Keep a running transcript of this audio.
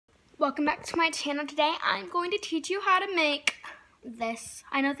Welcome back to my channel. Today I'm going to teach you how to make this.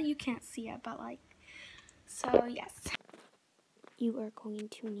 I know that you can't see it, but so yes. You are going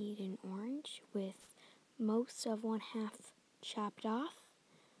to need an orange with most of 1/2 chopped off.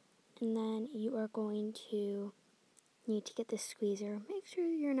 And then you are going to need to get the squeezer. Make sure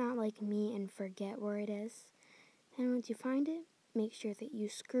you're not like me and forget where it is. And once you find it, make sure that you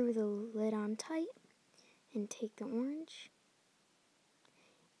screw the lid on tight and take the orange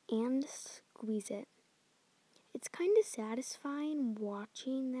and squeeze it. It's kind of satisfying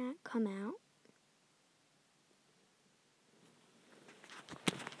watching that come out.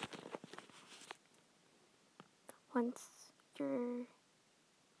 Once you're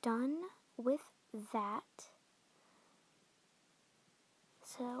done with that,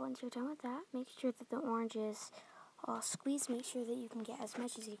 make sure that the orange is all squeezed. Make sure that you can get as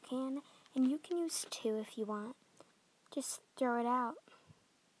much as you can, and you can use 2 if you want. Just throw it out.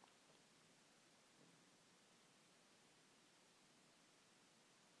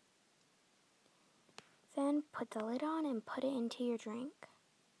 Then put the lid on and put it into your drink.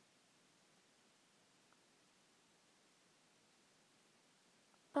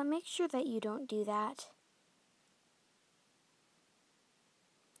 But make sure that you don't do that.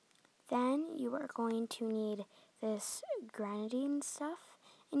 Then you are going to need this grenadine stuff,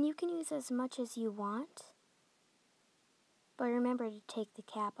 and you can use as much as you want. But remember to take the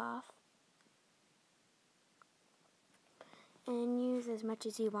cap off. And use as much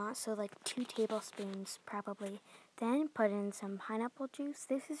as you want, so like 2 tablespoons probably. Then put in some pineapple juice.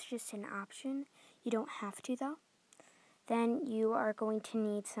 This is just an option. You don't have to though. Then you are going to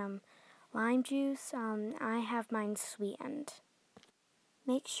need some lime juice. I have mine sweetened.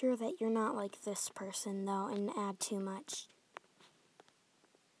 Make sure that you're not like this person though and add too much.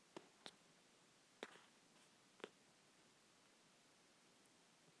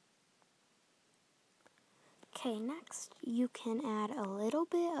 Okay, next you can add a little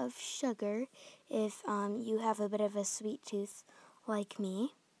bit of sugar if you have a bit of a sweet tooth like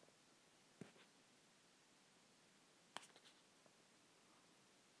me.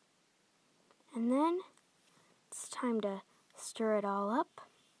 And then it's time to stir it all up.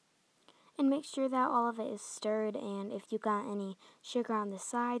 And make sure that all of it is stirred, and if you got any sugar on the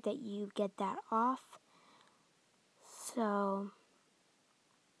side that you get that off.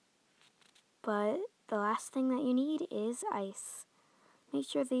 But the last thing that you need is ice. Make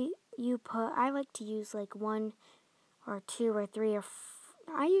sure that you put, I like to use like 1 or 2 or 3 or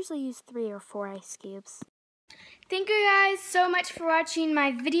I usually use 3 or 4 ice cubes. Thank you guys so much for watching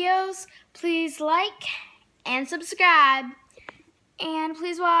my videos. Please like and subscribe. And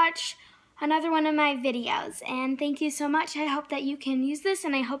please watch another one of my videos. And thank you so much. I hope that you can use this,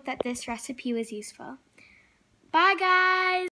 and I hope that this recipe was useful. Bye guys!